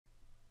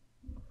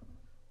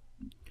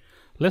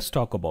Let's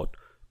talk about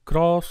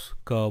cross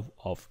curve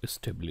of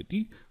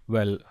stability.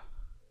 Well,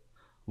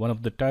 one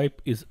of the type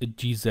is a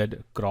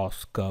GZ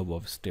cross curve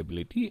of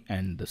stability,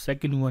 and the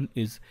second one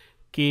is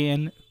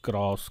KN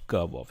cross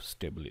curve of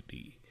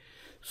stability.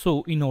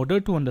 So in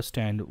order to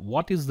understand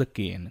what is the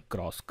KN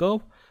cross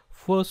curve,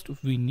 first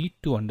we need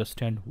to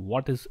understand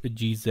what is a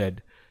GZ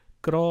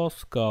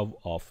cross curve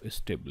of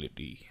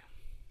stability.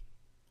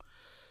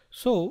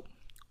 So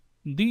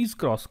these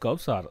cross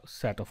curves are a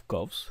set of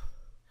curves,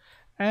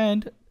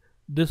 and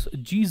this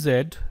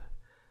GZ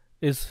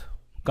is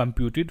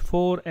computed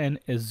for an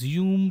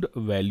assumed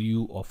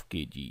value of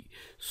kg.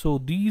 So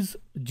these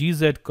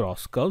GZ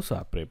cross curves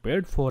are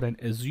prepared for an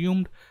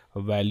assumed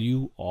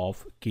value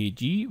of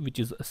kg, which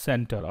is a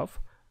center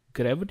of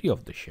gravity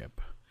of the ship,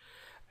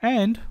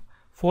 and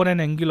for an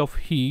angle of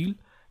heel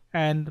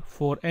and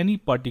for any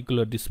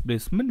particular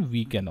displacement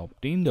we can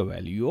obtain the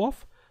value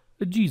of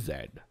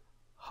GZ.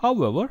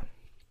 However,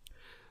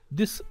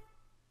 this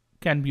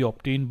can be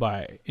obtained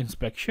by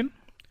inspection,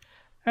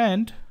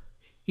 and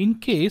in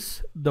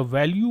case the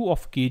value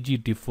of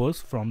kg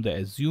differs from the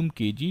assumed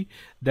kg,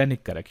 then a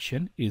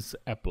correction is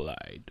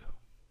applied.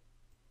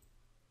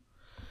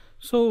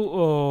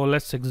 So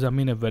let's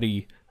examine a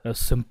very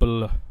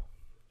simple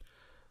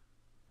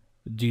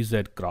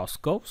GZ cross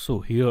curve. So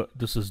here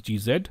this is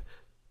GZ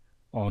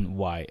on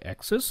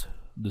y-axis.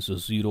 This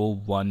is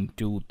 0, 1,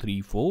 2,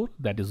 3, 4,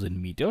 that is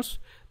in meters.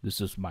 This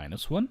is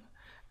 -1,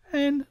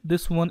 and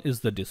this one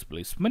is the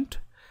displacement,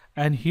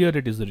 and here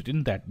it is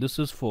written that this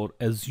is for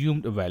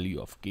assumed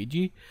value of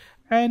kg,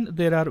 and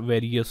there are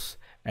various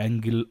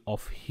angle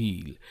of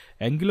heel.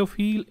 Angle of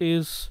heel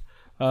is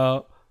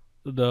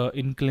the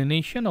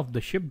inclination of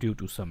the ship due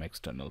to some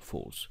external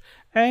force,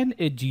 and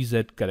a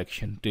GZ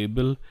correction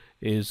table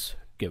is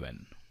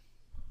given.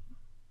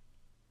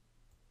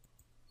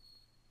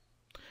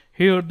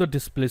 Here the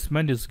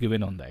displacement is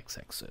given on the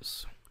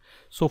x-axis.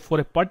 So for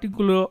a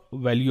particular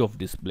value of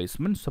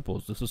displacement,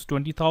 suppose this is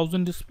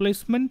 20,000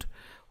 displacement,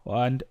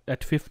 and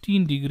at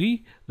 15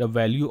 degree the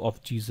value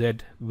of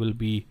GZ will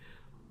be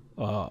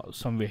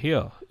somewhere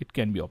here. It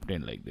can be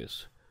obtained like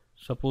this.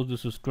 Suppose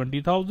this is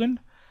 20,000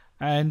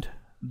 and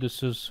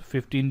this is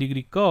 15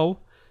 degree curve,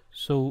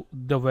 so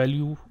the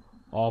value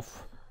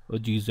of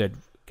GZ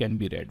can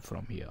be read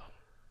from here.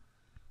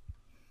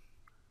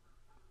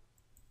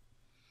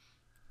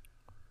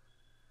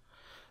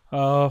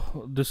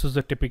 This is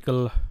a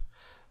typical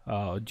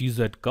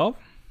GZ curve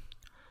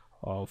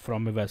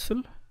from a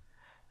vessel,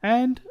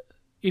 and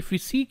if we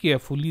see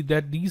carefully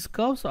that these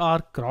curves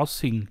are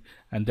crossing,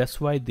 and that's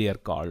why they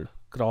are called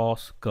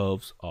cross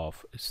curves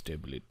of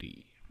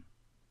stability.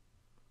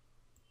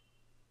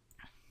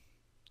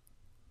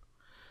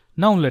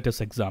 Now let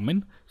us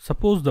examine,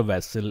 suppose the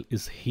vessel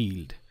is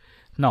heeled.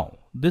 Now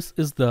this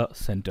is the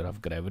center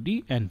of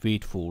gravity and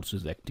weight force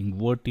is acting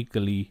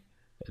vertically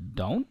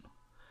down.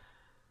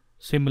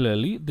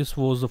 Similarly, this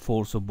was the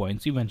force of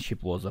buoyancy when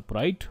ship was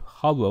upright.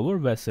 However,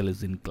 vessel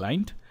is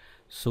inclined.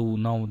 So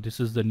now this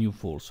is the new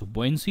force of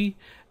buoyancy,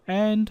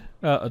 and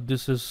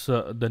this is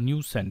the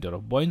new center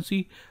of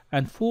buoyancy,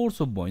 and force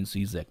of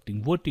buoyancy is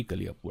acting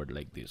vertically upward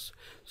like this.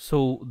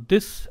 So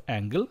this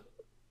angle,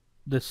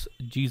 this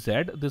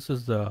GZ, this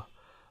is the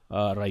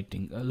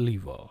righting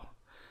lever.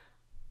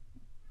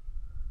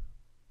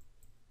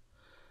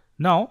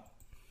 Now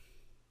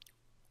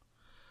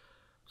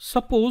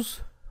suppose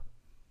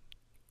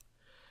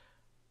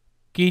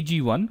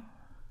kg1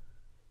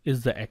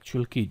 is the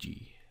actual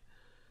kg,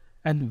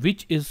 and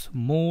which is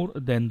more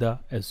than the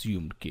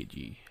assumed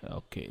kg.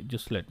 Okay,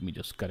 just let me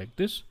just correct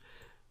this.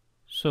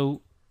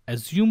 So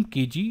assumed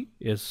kg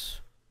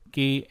is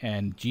k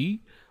and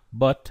g,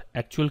 but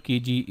actual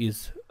kg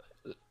is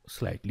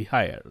slightly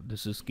higher.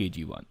 This is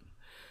kg1.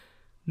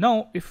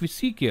 Now if we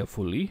see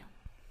carefully,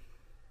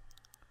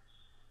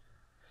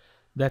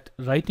 that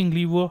righting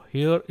lever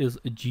here is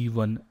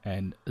g1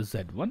 and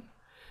z1,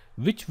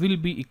 which will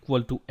be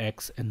equal to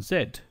x and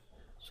z.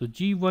 So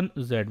g1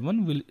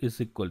 z1 is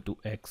equal to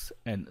x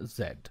and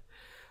z,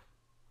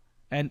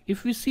 and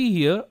if we see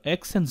here,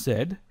 x and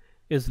z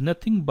is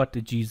nothing but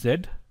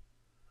gz.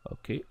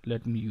 Okay,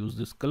 let me use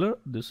this color.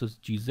 This is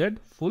gz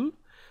full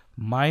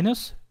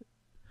minus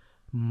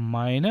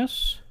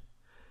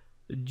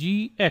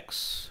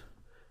gx.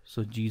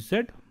 So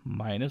gz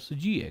minus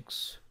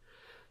gx.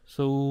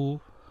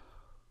 So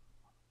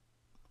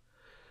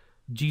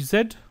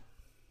gz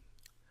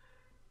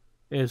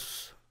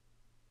is,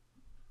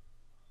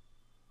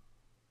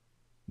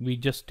 we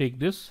just take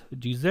this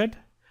gz,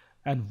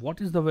 and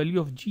what is the value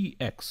of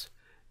gx?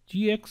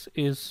 Gx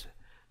is,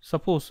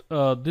 suppose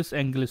this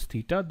angle is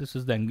theta, this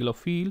is the angle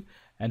of heel,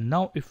 and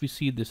now if we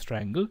see this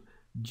triangle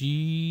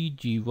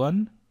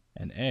g1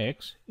 and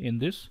x in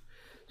this,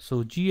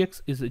 so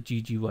gx is a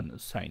gg1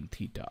 sine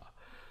theta.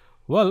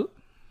 Well,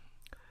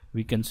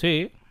 we can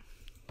say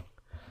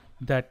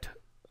that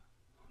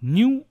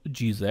new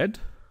gz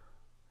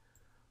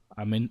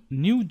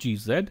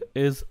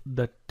is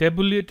the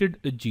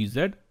tabulated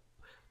gz.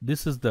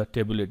 This is the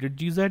tabulated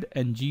gz,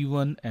 and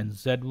g1 and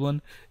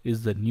z1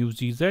 is the new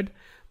gz.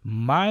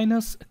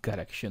 minus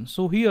correction.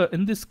 So here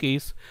in this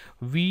case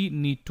we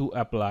need to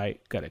apply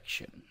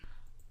correction,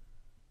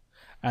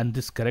 and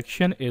this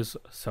correction is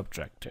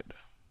subtracted.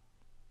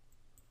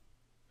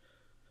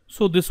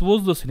 So this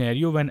was the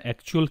scenario when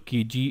actual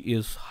kg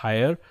is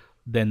higher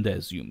than the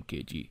assumed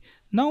kg.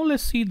 Now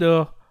let's see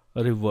the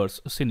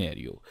reverse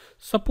scenario.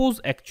 Suppose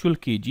actual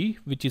kg,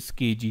 which is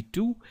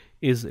kg2,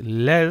 is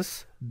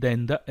less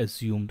than the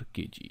assumed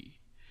kg.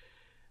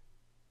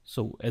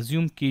 So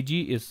assumed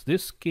kg is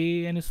this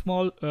k and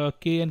small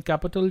k and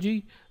capital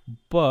G,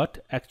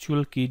 but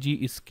actual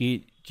kg is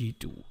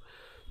kg2.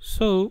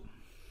 So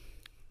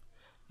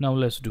now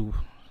let's do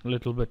a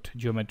little bit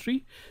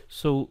geometry.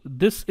 So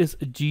this is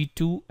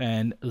G2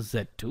 and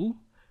Z2.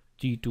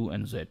 G2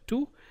 and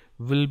Z2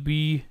 will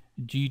be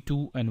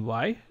G2 and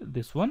Y,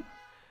 this one,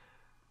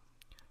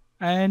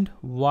 and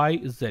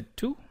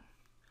YZ2,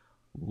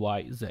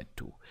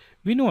 YZ2.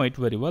 We know it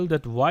very well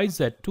that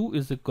YZ2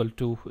 is equal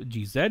to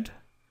GZ.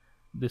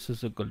 This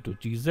is equal to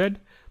GZ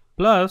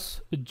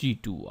plus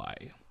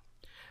G2Y.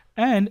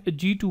 And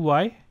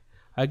G2Y,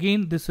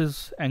 again this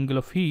is angle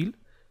of heel.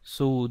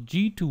 So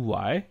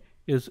G2Y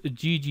is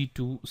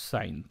GG2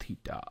 sine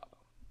theta.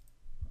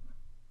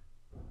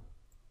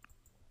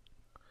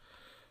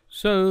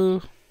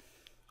 So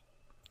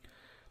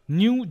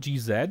new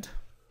GZ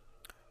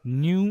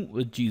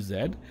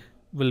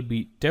will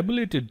be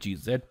tabulated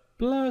GZ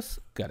plus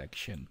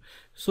correction.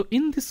 So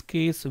in this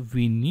case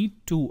we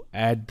need to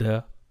add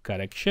the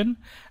correction,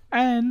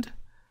 and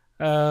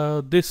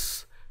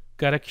this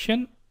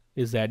correction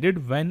is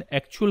added when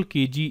actual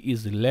kg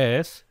is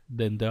less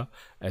than the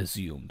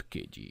assumed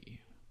kg.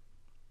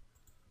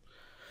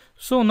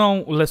 So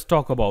now let's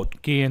talk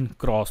about Kn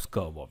cross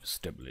curve of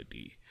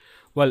stability.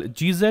 Well,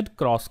 GZ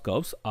cross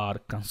curves are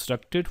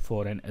constructed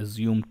for an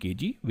assumed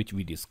kg, which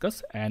we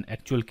discuss, and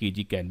actual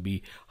kg can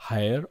be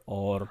higher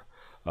or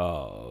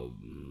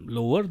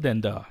lower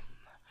than the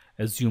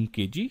assumed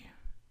kg.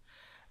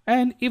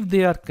 And if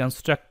they are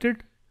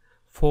constructed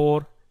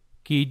for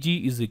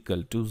kg is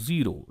equal to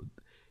 0,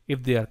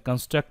 if they are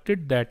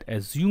constructed that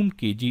assumed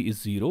kg is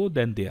 0,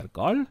 then they are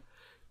called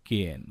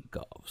Kn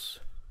curves.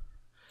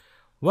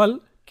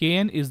 Well,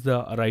 Kn is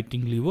the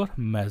writing lever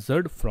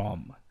measured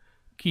from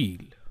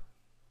keel.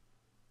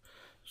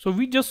 So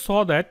we just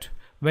saw that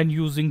when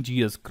using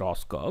GS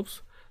cross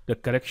curves, the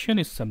correction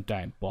is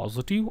sometimes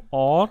positive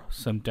or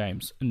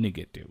sometimes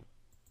negative.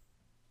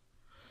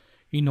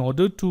 In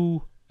order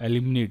to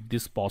eliminate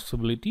this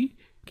possibility,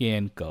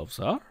 Kn curves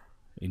are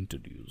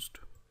introduced.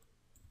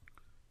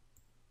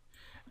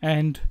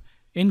 And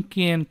in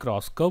Kn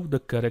cross curve, the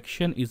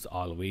correction is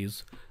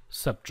always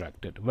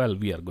subtracted. Well,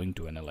 we are going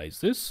to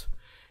analyze this.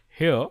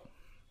 Here,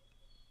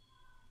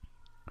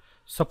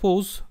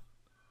 suppose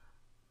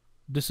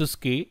this is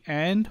k,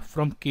 and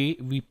from k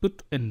we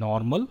put a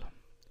normal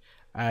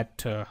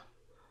at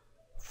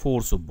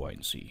force of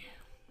buoyancy.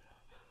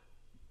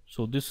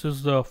 So this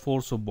is the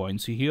force of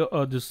buoyancy here,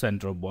 or this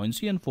center of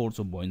buoyancy, and force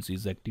of buoyancy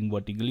is acting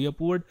vertically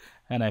upward,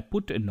 and I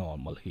put a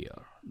normal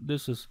here.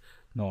 This is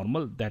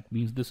normal, that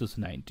means this is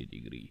 90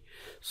 degree.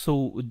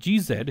 So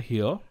GZ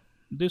here,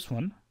 this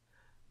one,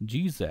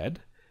 GZ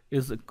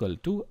is equal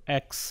to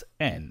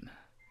xn.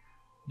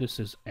 This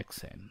is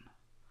xn,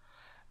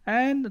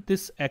 and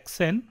this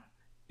xn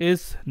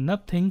is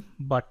nothing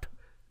but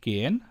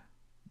Kn,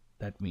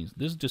 that means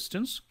this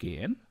distance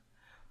Kn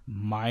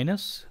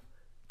minus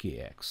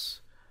Kx,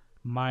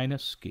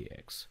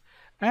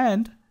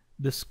 and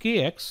this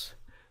Kx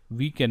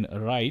we can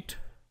write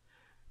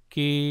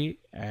K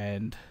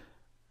and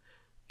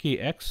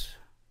Kx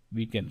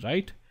we can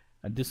write,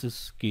 and this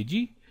is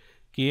Kg,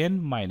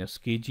 Kn minus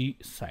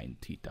Kg sine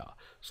theta.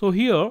 So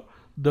here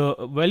the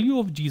value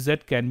of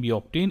GZ can be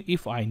obtained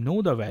if I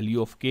know the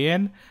value of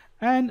Kn,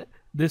 and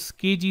this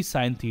Kg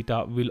sine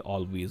theta will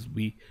always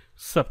be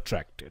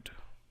subtracted.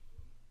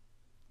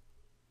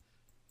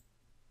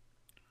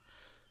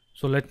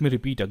 So let me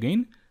repeat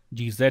again.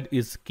 GZ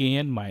is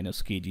Kn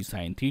minus Kg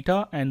sine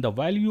theta, and the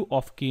value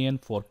of Kn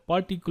for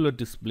particular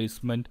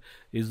displacement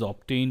is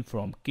obtained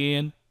from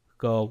Kn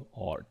curve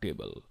or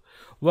table.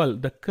 Well,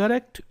 the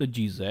correct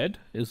GZ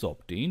is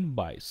obtained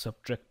by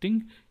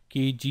subtracting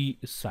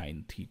Kg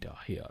sine theta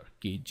here.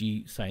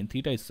 Kg sine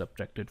theta is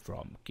subtracted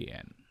from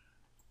Kn.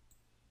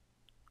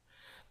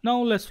 Now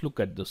let's look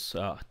at this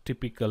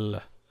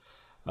typical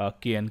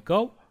Kn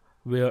curve,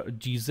 where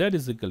GZ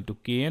is equal to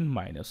Kn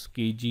minus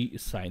Kg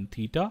sine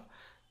theta.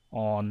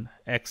 On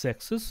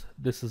x-axis,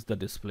 this is the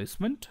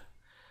displacement,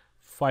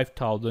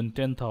 5,000,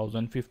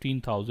 10,000,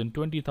 15,000,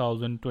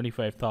 20,000,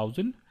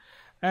 25,000,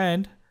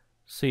 and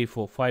say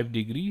for 5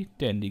 degree,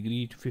 10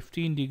 degree,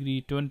 15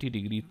 degree, 20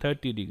 degree,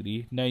 30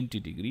 degree, 90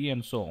 degree,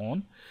 and so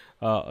on.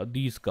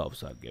 These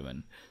curves are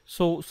given.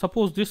 So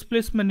suppose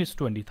displacement is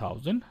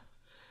 20,000.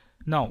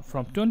 Now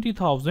from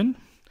 20,000,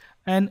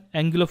 an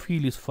angle of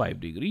heel is 5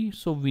 degree.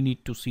 So we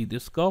need to see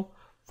this curve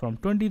from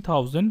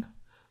 20,000.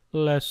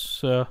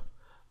 Let's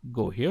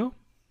go here.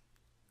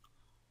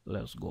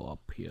 Let's go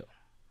up here.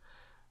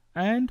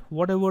 And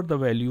whatever the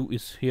value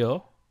is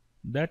here,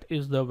 that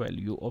is the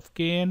value of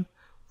Kn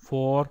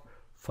for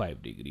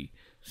 5 degree.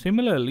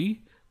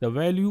 Similarly, the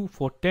value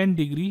for 10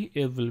 degree,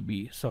 it will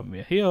be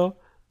somewhere here.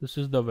 This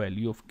is the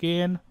value of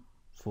Kn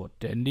for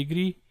 10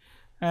 degree,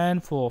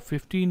 and for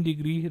 15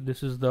 degree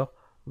this is the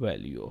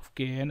value of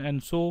Kn,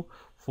 and so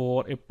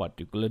for a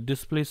particular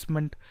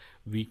displacement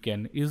we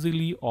can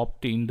easily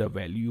obtain the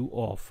value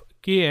of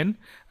Kn.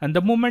 And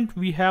the moment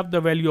we have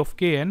the value of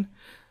Kn,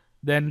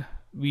 then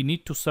we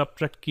need to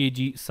subtract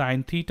kg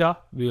sine theta.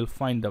 We will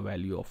find the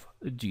value of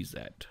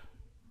Gz.